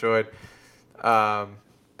really enjoyed that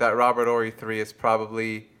Robert Horry 3 is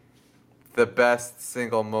probably the best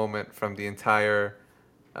single moment from the entire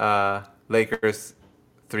Lakers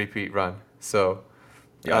three-peat run. So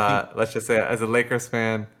let's just say, as a Lakers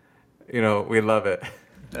fan, we love it.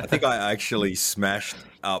 I think I actually smashed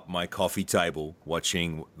up my coffee table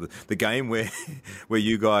watching the game where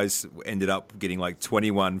you guys ended up getting like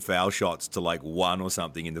 21 foul shots to like 1 or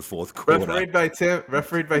something in the fourth quarter. Refereed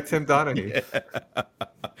by Tim Donaghy. Yeah.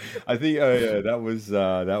 I think that was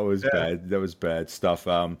bad. That was bad stuff.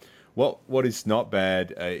 What is not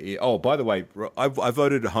bad? By the way, I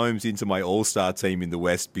voted Holmes into my All-Star team in the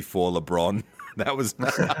West before LeBron. That was,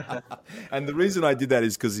 and the reason I did that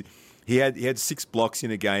is because he had 6 blocks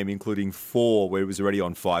in a game, including 4 where he was already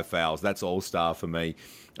on 5 fouls. That's All-Star for me,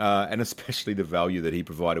 and especially the value that he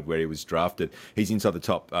provided where he was drafted. He's inside the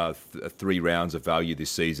top 3 rounds of value this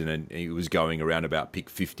season, and he was going around about pick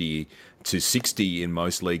 50 to 60 in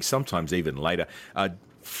most leagues, sometimes even later.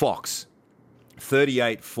 Fox.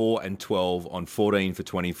 38, 4, and 12 on 14 for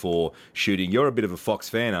 24 shooting. You're a bit of a Fox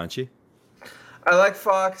fan, aren't you? I like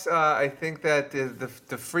Fox. I think that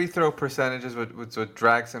the free throw percentages what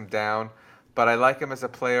drags him down, but I like him as a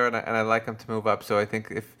player, and I like him to move up. So I think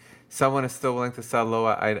if someone is still willing to sell low,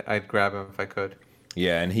 I'd grab him if I could.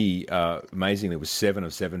 Yeah, and he amazingly was 7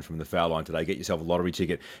 of 7 from the foul line today. Get yourself a lottery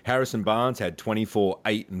ticket. Harrison Barnes had 24,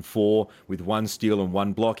 8 and 4 with 1 steal and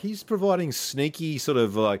 1 block. He's providing sneaky sort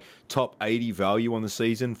of like top 80 value on the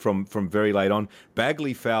season from very late on.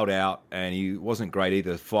 Bagley fouled out and he wasn't great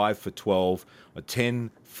either. 5 for 12,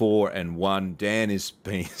 10, 4 and 1. Dan has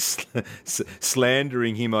been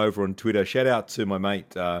slandering him over on Twitter. Shout out to my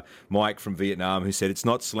mate Mike from Vietnam who said it's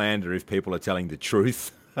not slander if people are telling the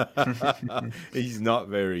truth. He's not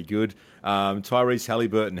very good. Tyrese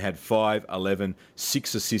Halliburton had 5, 11,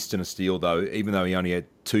 6 assists and a steal, though, even though he only had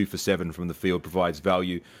 2 for 7 from the field, provides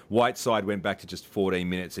value. Whiteside went back to just 14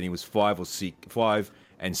 minutes, and he was 5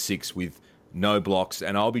 and 6 with no blocks.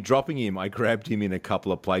 And I'll be dropping him. I grabbed him in a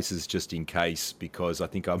couple of places just in case, because I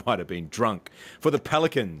think I might have been drunk. For the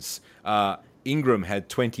Pelicans, Ingram had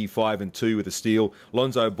 25 and 2 with a steal.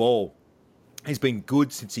 Lonzo Ball, he's been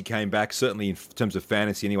good since he came back, certainly in terms of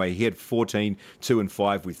fantasy anyway. He had 14, 2 and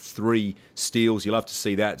 5 with 3 steals. You'll love to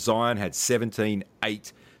see that. Zion had 17,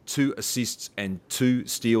 8, 2 assists and 2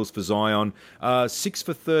 steals for Zion. 6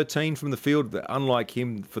 for 13 from the field, unlike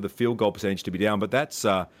him for the field goal percentage to be down. But that's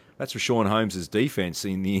Rashawn Holmes' defense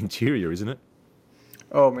in the interior, isn't it?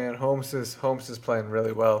 Oh, man, Holmes is playing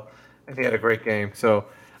really well, and he had a great game. So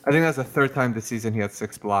I think that's the third time this season he had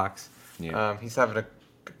 6 blocks. Yeah. He's having a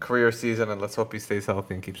career season, and let's hope he stays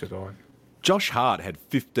healthy and keeps it going. Josh Hart had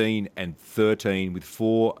 15 and 13 with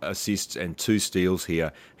 4 assists and 2 steals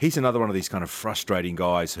here. He's another one of these kind of frustrating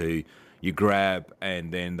guys who you grab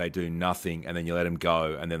and then they do nothing, and then you let them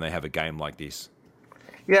go, and then they have a game like this.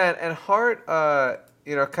 Yeah, and Hart,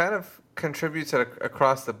 kind of contributes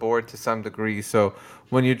across the board to some degree. So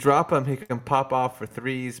when you drop him, he can pop off for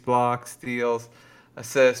threes, blocks, steals,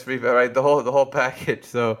 assists, rebound, right? The whole package.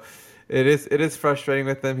 So it is frustrating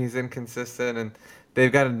with him. He's inconsistent, and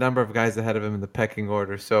they've got a number of guys ahead of him in the pecking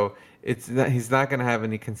order. So he's not going to have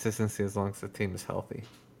any consistency as long as the team is healthy.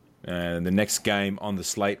 And the next game on the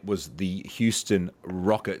slate was the Houston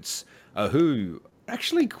Rockets, who are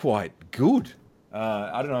actually quite good.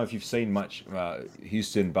 I don't know if you've seen much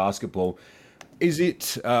Houston basketball. Is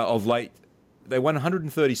it of late? They won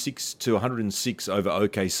 136 to 106 over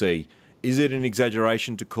OKC. Is it an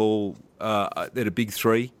exaggeration to call that a big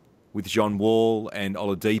three with John Wall and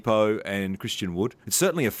Oladipo and Christian Wood? It's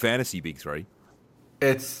certainly a fantasy big three.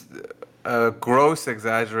 It's a gross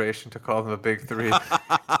exaggeration to call them a big three.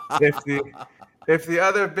 if the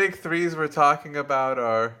other big threes we're talking about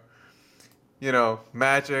are,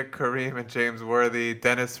 Magic, Kareem, and James Worthy,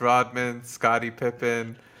 Dennis Rodman, Scottie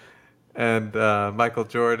Pippen, and Michael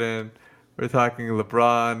Jordan. We're talking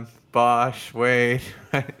LeBron, Bosh, Wade,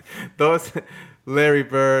 right? Those, Larry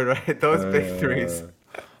Bird, right? Those big threes.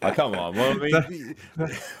 Oh, come on. Well, I mean,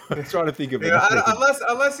 I'm trying to think of it.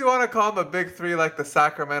 Unless you want to call them a big three like the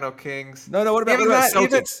Sacramento Kings. No. What about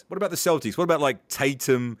Celtics? What about the Celtics? What about like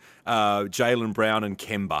Tatum, Jaylen Brown, and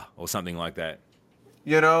Kemba, or something like that?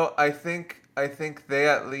 I think they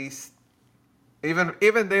at least even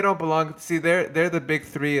they don't belong. See, they're the big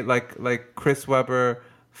three, like Chris Webber,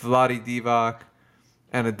 Vlade Divac,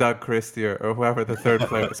 and a Doug Christie or whoever the third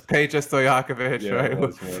player was. Peja Stojakovic, right?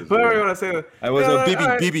 Whoever you want to say that. It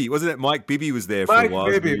was Bibby. Wasn't it Mike Bibby was there for a while?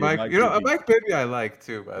 Mike Bibby I like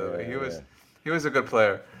too, by the way. He was a good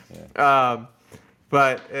player. Yeah.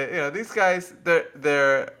 But these guys,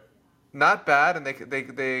 they're not bad, and they could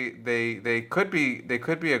be a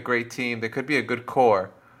great team. They could be a good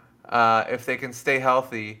core if they can stay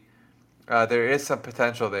healthy. There is some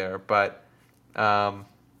potential there, but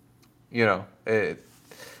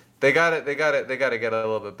they got to get a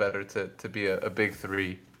little bit better to be a big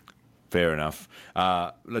three. Fair enough.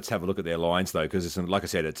 Let's have a look at their lines, though, because like I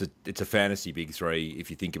said, it's a fantasy big three if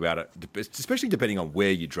you think about it, especially depending on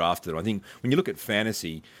where you drafted them. I think when you look at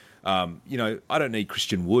fantasy, I don't need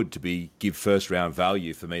Christian Wood to give first round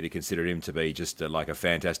value for me to consider him to be just like a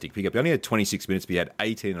fantastic pickup. He only had 26 minutes, but he had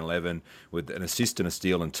 18 and 11 with an assist and a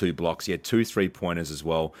steal and 2 blocks. He had 2 3-pointers as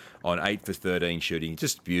well on 8 for 13 shooting.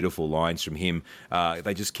 Just beautiful lines from him.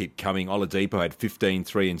 They just keep coming. Oladipo had 15,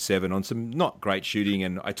 3 and 7 on some not great shooting,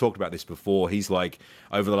 and I talked about this before. He's like,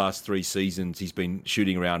 over the last 3 seasons, he's been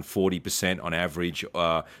shooting around 40% on average,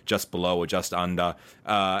 just below or just under.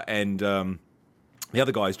 The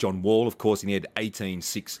other guy is John Wall, of course, and he had 18,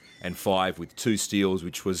 6 and 5 with 2 steals,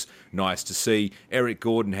 which was nice to see. Eric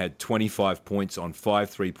Gordon had 25 points on 5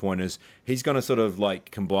 3-pointers. He's going to sort of like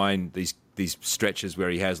combine these stretches where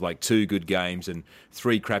he has like 2 good games and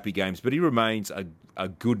 3 crappy games, but he remains a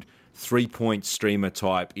good 3-point streamer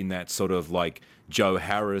type in that sort of like Joe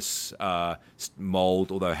Harris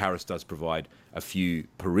mold, although Harris does provide a few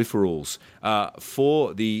peripherals.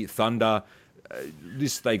 For the Thunder,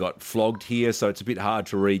 They got flogged here, so it's a bit hard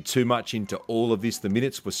to read too much into all of this. The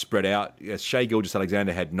minutes were spread out. Shea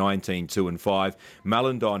Gilgeous-Alexander had 19, 2 and 5.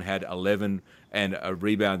 Malandon had 11 and a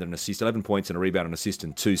rebound and an assist, 11 points and a rebound and assist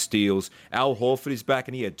and 2 steals. Al Horford is back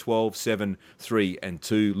and he had 12, 7, 3 and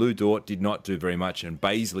 2. Lou Dort did not do very much, and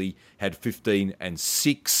Baisley had 15 and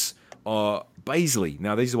 6. Baisley,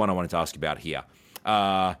 now this is the one I wanted to ask you about here.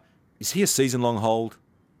 Is he a season-long hold?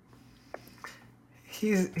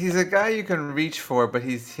 He's a guy you can reach for, but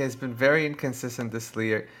he has been very inconsistent this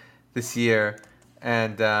year,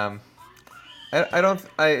 and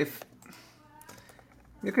if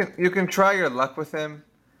you can try your luck with him.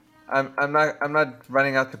 I'm not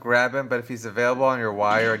running out to grab him, but if he's available on your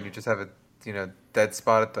wire and you just have a dead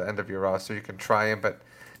spot at the end of your roster, you can try him. But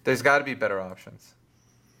there's got to be better options.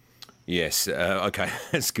 Yes. Okay.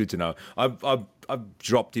 That's good to know. I've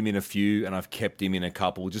dropped him in a few and I've kept him in a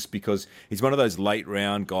couple just because he's one of those late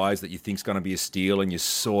round guys that you think's going to be a steal and you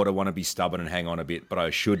sort of want to be stubborn and hang on a bit, but I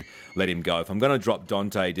should let him go. If I'm going to drop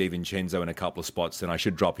Dante DiVincenzo in a couple of spots, then I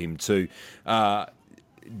should drop him too.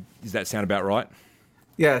 Does that sound about right?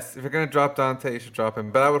 Yes. If you're going to drop Dante, you should drop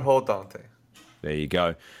him, but I would hold Dante. There you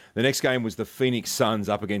go. The next game was the Phoenix Suns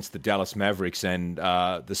up against the Dallas Mavericks, and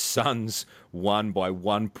the Suns won by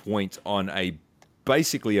 1 point on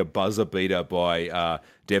basically a buzzer beater by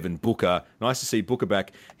Devin Booker. Nice to see Booker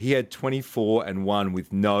back. He had 24 and 1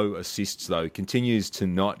 with no assists, though. Continues to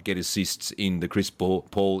not get assists in the Chris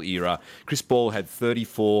Paul era. Chris Paul had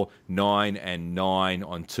 34, 9 and 9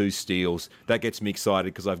 on 2 steals. That gets me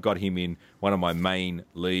excited because I've got him in one of my main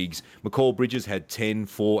leagues. McCall Bridges had 10,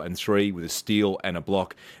 4 and 3 with a steal and a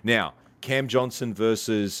block. Now, Cam Johnson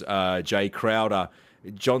versus Jay Crowder.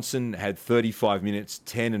 Johnson had 35 minutes,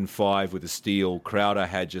 10 and 5 with a steal. Crowder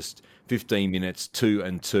had just 15 minutes, 2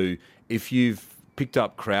 and 2. If you've picked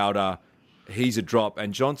up Crowder, he's a drop.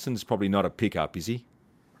 And Johnson's probably not a pickup, is he?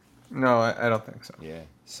 No, I don't think so. Yeah,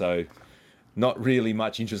 so not really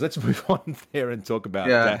much interest. Let's move on there and talk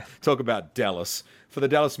about Dallas. For the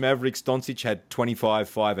Dallas Mavericks, Doncic had 25,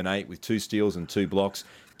 5 and 8 with 2 steals and 2 blocks.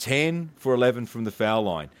 10 for 11 from the foul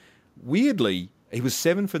line. Weirdly, he was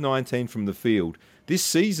 7 for 19 from the field. This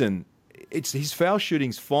season, his foul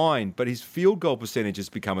shooting's fine, but his field goal percentage has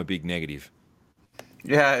become a big negative.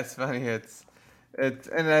 Yeah, it's funny.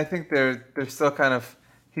 And I think they're still kind of,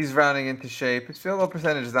 he's rounding into shape. His field goal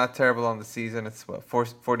percentage is not terrible on the season. It's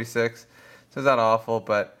 46, so it's not awful.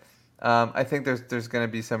 But I think there's going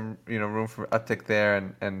to be some room for uptick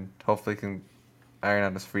there, and hopefully can iron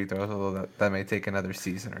out his free throws. Although that may take another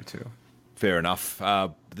season or two. Fair enough.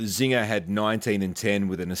 The Zinger had 19 and 10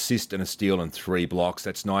 with an assist and a steal and 3 blocks.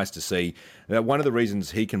 That's nice to see. Now, one of the reasons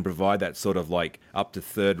he can provide that sort of like up to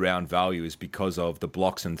third round value is because of the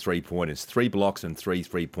blocks and 3-pointers. 3 blocks and 3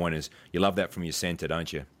 3-pointers. You love that from your center,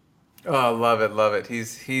 don't you? Oh, love it. He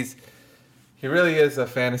really is a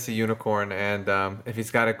fantasy unicorn, and if he's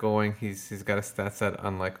got it going, he's got a stat set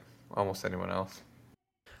unlike almost anyone else.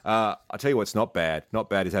 I'll tell you what's not bad. Not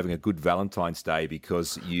bad is having a good Valentine's Day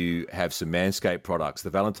because you have some Manscaped products. The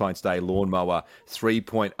Valentine's Day Lawnmower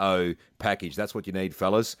 3.0 package. That's what you need,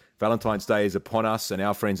 fellas. Valentine's Day is upon us, and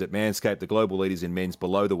our friends at Manscaped, the global leaders in men's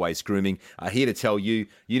below-the-waist grooming, are here to tell you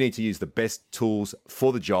need to use the best tools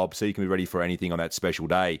for the job so you can be ready for anything on that special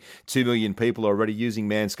day. 2 million people are already using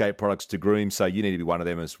Manscaped products to groom, so you need to be one of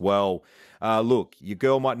them as well. Look, your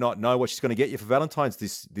girl might not know what she's going to get you for Valentine's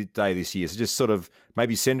Day this year, so just sort of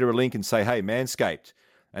maybe send her a link and say, hey, Manscaped.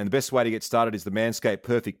 And the best way to get started is the Manscaped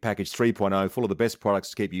Perfect Package 3.0, full of the best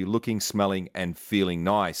products to keep you looking, smelling, and feeling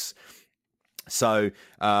nice. So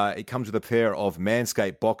it comes with a pair of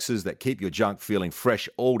Manscaped boxes that keep your junk feeling fresh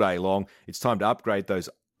all day long. It's time to upgrade those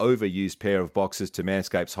overused pair of boxes to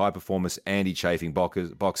Manscaped's high-performance anti-chafing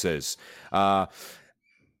boxers.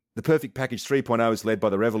 The Perfect Package 3.0 is led by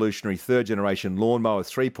the revolutionary third-generation Lawnmower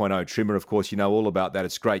 3.0 trimmer. Of course, you know all about that.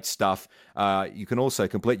 It's great stuff. You can also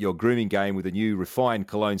complete your grooming game with a new refined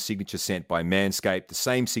cologne signature scent by Manscaped, the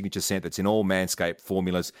same signature scent that's in all Manscaped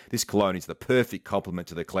formulas. This cologne is the perfect complement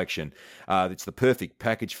to the collection. It's the perfect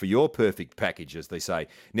package for your perfect package, as they say.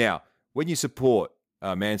 Now, when you support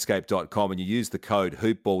manscaped.com and you use the code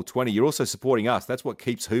HoopBall20, you're also supporting us. That's what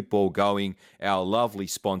keeps Hoopball going. Our lovely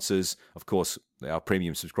sponsors, of course, our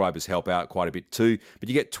premium subscribers help out quite a bit too. But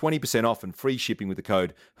you get 20% off and free shipping with the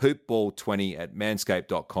code HoopBall20 at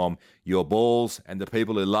manscaped.com. Your balls and the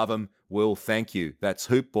people who love them will thank you. That's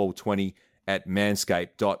HoopBall20 at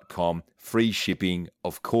manscaped.com. Free shipping,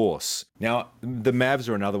 of course. Now, the Mavs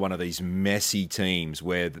are another one of these messy teams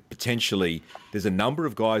where potentially there's a number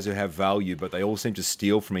of guys who have value, but they all seem to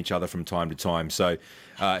steal from each other from time to time. So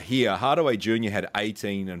here, Hardaway Jr. had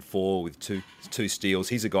 18 and 4 with two steals.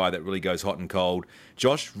 He's a guy that really goes hot and cold.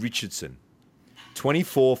 Josh Richardson,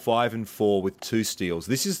 24, 5 and 4 with 2 steals.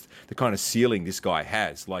 This is the kind of ceiling this guy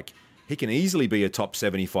has. Like, he can easily be a top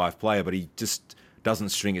 75 player, but he just doesn't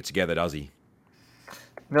string it together, does he?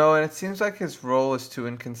 No, and it seems like his role is too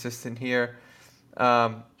inconsistent here.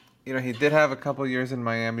 He did have a couple years in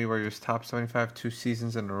Miami where he was top 75 2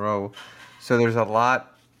 seasons in a row. So there's a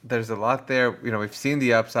lot there. We've seen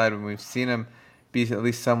the upside when we've seen him be at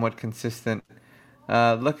least somewhat consistent.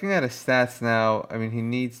 Looking at his stats now, I mean, he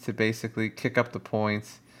needs to basically kick up the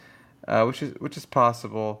points, which is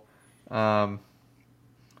possible. And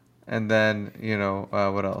then,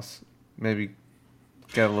 what else? Maybe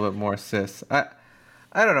get a little bit more assists.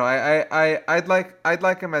 I don't know. I'd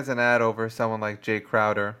like him as an ad over someone like Jay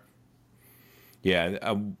Crowder.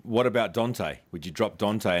 Yeah. What about Dante? Would you drop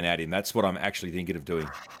Dante and add him? That's what I'm actually thinking of doing.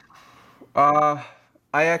 I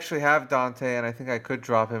actually have Dante, and I think I could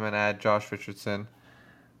drop him and add Josh Richardson.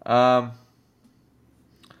 I'll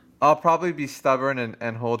probably be stubborn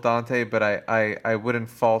and hold Dante, but I wouldn't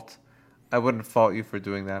fault you for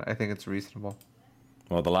doing that. I think it's reasonable.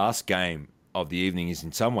 Well, the last game of the evening is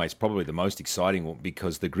in some ways probably the most exciting one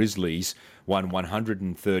because the Grizzlies won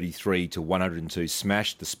 133-102,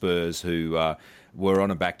 smashed the Spurs, who were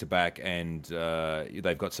on a back-to-back, and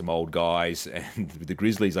they've got some old guys, and the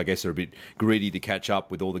Grizzlies, I guess, are a bit greedy to catch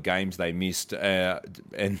up with all the games they missed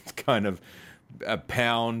and kind of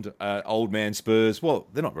pound old man Spurs. Well,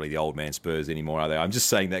 they're not really the old man Spurs anymore, are they? I'm just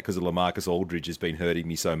saying that because of LaMarcus Aldridge has been hurting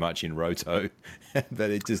me so much in Roto that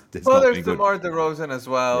it just it's not there's been good. DeMar DeRozan as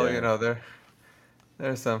well. Yeah.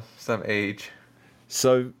 There's some age.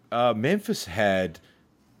 So Memphis had,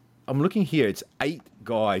 I'm looking here, it's 8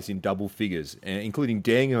 guys in double figures, including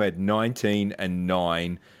Deng, who had 19 and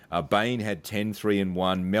 9. Bain had 10, 3 and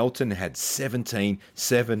 1. Melton had 17,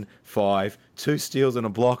 7, 5, 2 steals and a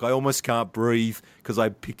block. I almost can't breathe because I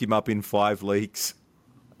picked him up in 5 leagues.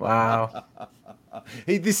 Wow.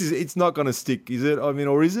 It's not going to stick, is it? I mean,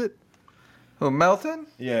 or is it? Who, Melton?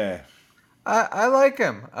 Yeah. I like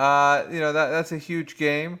him. That's a huge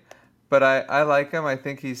game, but I like him. I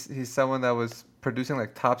think he's someone that was producing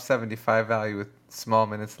like top 75 value with small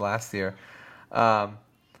minutes last year. I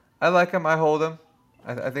like him. I hold him.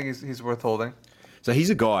 I think he's worth holding. So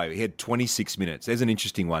he's a guy, he had 26 minutes. There's an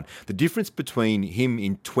interesting one. The difference between him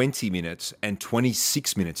in 20 minutes and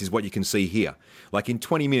 26 minutes is what you can see here. Like in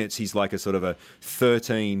 20 minutes, he's like a sort of a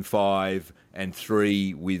 13, 5 and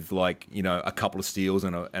 3 with a couple of steals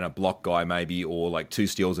and a block guy maybe, or like 2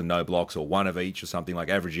 steals and no blocks, or 1 of each or something, like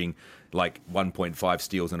averaging like 1.5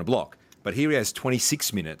 steals and a block. But here he has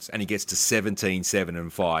 26 minutes and he gets to 17, 7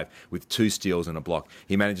 and 5 with 2 steals and a block.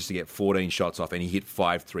 He manages to get 14 shots off and he hit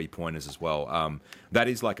 5 3-pointers as well. That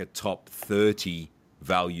is like a top 30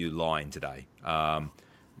 value line today.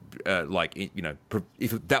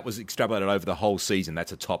 If that was extrapolated over the whole season,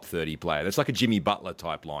 that's a top 30 player. That's like a Jimmy Butler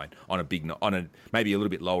type line on maybe a little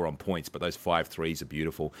bit lower on points, but those 5 threes are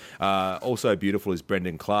beautiful. Also beautiful is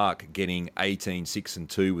Brendan Clark getting 18, 6 and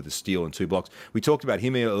 2 with a steal and 2 blocks. We talked about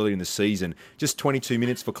him earlier in the season. Just 22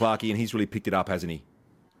 minutes for Clarkie, and he's really picked it up, hasn't he?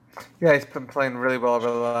 Yeah, he's been playing really well over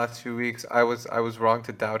the last few weeks. I was wrong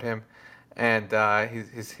to doubt him, and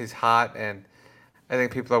he's hot, and I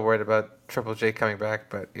think people are worried about Triple J coming back,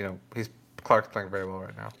 but Clark's playing very well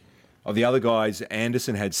right now. Of the other guys,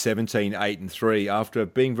 Anderson had 17, 8 and 3. After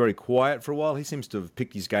being very quiet for a while, he seems to have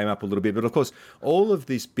picked his game up a little bit. But of course, all of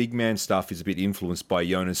this big man stuff is a bit influenced by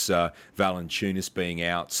Jonas Valanciunas being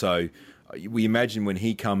out. So we imagine when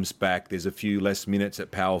he comes back, there's a few less minutes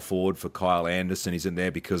at power forward for Kyle Anderson, isn't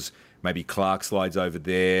there? Because maybe Clark slides over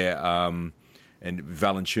there, and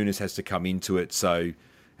Valanciunas has to come into it. So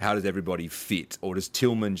how does everybody fit? Or does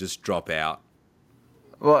Tillman just drop out?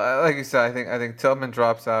 Well, like you said, I think Tillman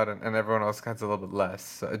drops out and everyone else gets a little bit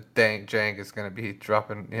less. Jang is going to be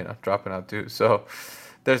dropping out too. So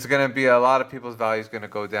there's going to be a lot of people's values going to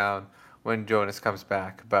go down when Jonas comes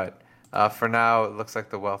back. But for now, it looks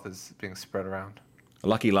like the wealth is being spread around.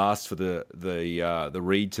 Lucky last for the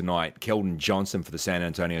read tonight, Keldon Johnson for the San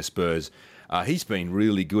Antonio Spurs. He's been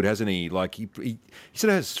really good, hasn't he? Like he sort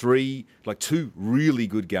of has 2 really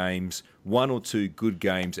good games, 1 or 2 good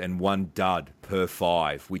games, and 1 dud per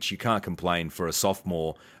 5, which you can't complain for a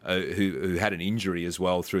sophomore who had an injury as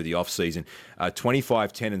well through the off season.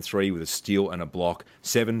 25, 10 and 3 with a steal and a block,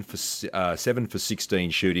 7 for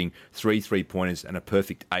 16 shooting, 3 3-pointers, and a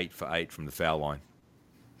perfect 8 for 8 from the foul line.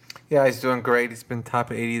 Yeah, he's doing great. He's been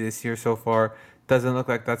top 80 this year so far. Doesn't look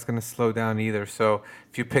like that's going to slow down either. So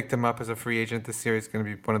if you picked him up as a free agent this year, he's going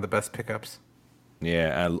to be one of the best pickups.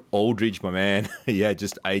 Yeah, Aldridge, my man, he had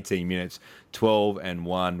just 18 minutes, 12 and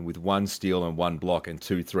 1 with one steal and one block and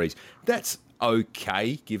two threes. That's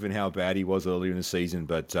okay given how bad he was earlier in the season,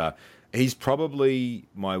 but he's probably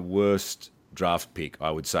my worst draft pick,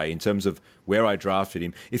 I would say, in terms of where I drafted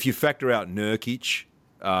him. If you factor out Nurkic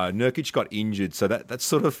got injured, so that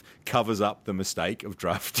sort of covers up the mistake of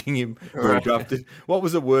drafting him where he drafted. What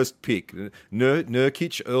was the worst pick?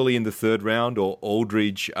 Nurkic early in the third round or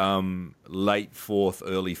Aldridge late fourth,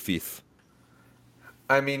 early fifth?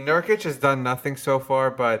 I mean, Nurkic has done nothing so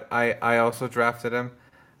far, but I also drafted him.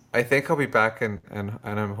 I think he'll be back, and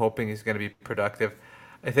I'm hoping he's going to be productive.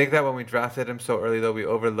 I think that when we drafted him so early, though, we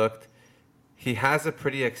overlooked he has a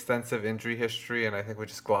pretty extensive injury history, and I think we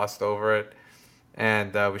just glossed over it.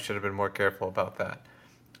 And we should have been more careful about that.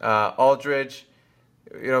 Aldridge,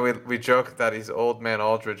 we joke that he's old man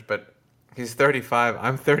Aldridge, but he's 35.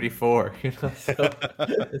 I'm 34. I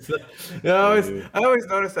always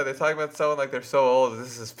notice that they're talking about someone like they're so old.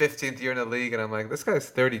 This is his 15th year in the league, and I'm like, this guy's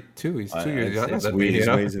 32. He's 2 years younger than me.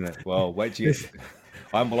 Isn't it? Well, wait till you.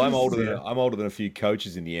 I'm older than a few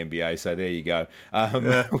coaches in the NBA, so there you go.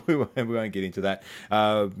 We won't get into that.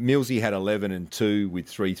 Millsy had 11 and 2 with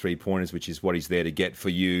 3-3-pointers, which is what he's there to get for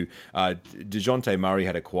you. DeJounte Murray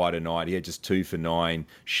had a quieter night. He had just 2 for 9,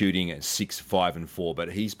 shooting at 6, 5 and 4,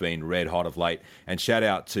 but he's been red hot of late. And shout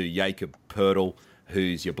out to Jakob Poeltl,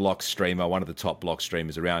 who's your block streamer, one of the top block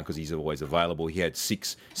streamers around because he's always available. He had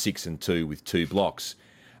 6 and 2 with 2 blocks.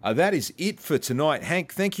 That is it for tonight.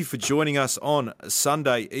 Hank, thank you for joining us on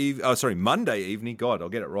Monday evening. God, I'll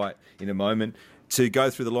get it right in a moment, to go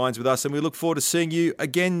through the lines with us. And we look forward to seeing you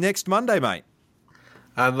again next Monday, mate.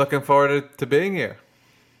 I'm looking forward to being here.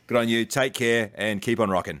 Good on you. Take care and keep on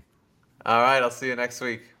rocking. All right, I'll see you next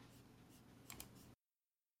week.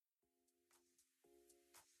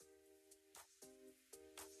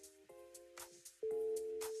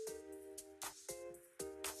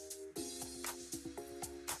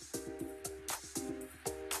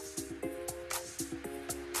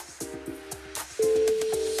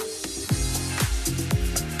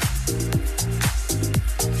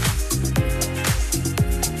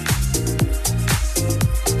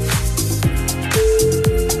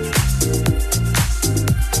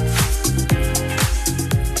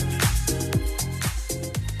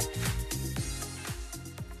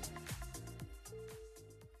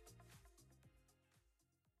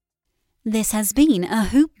 This has been a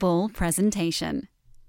Hoop Ball presentation.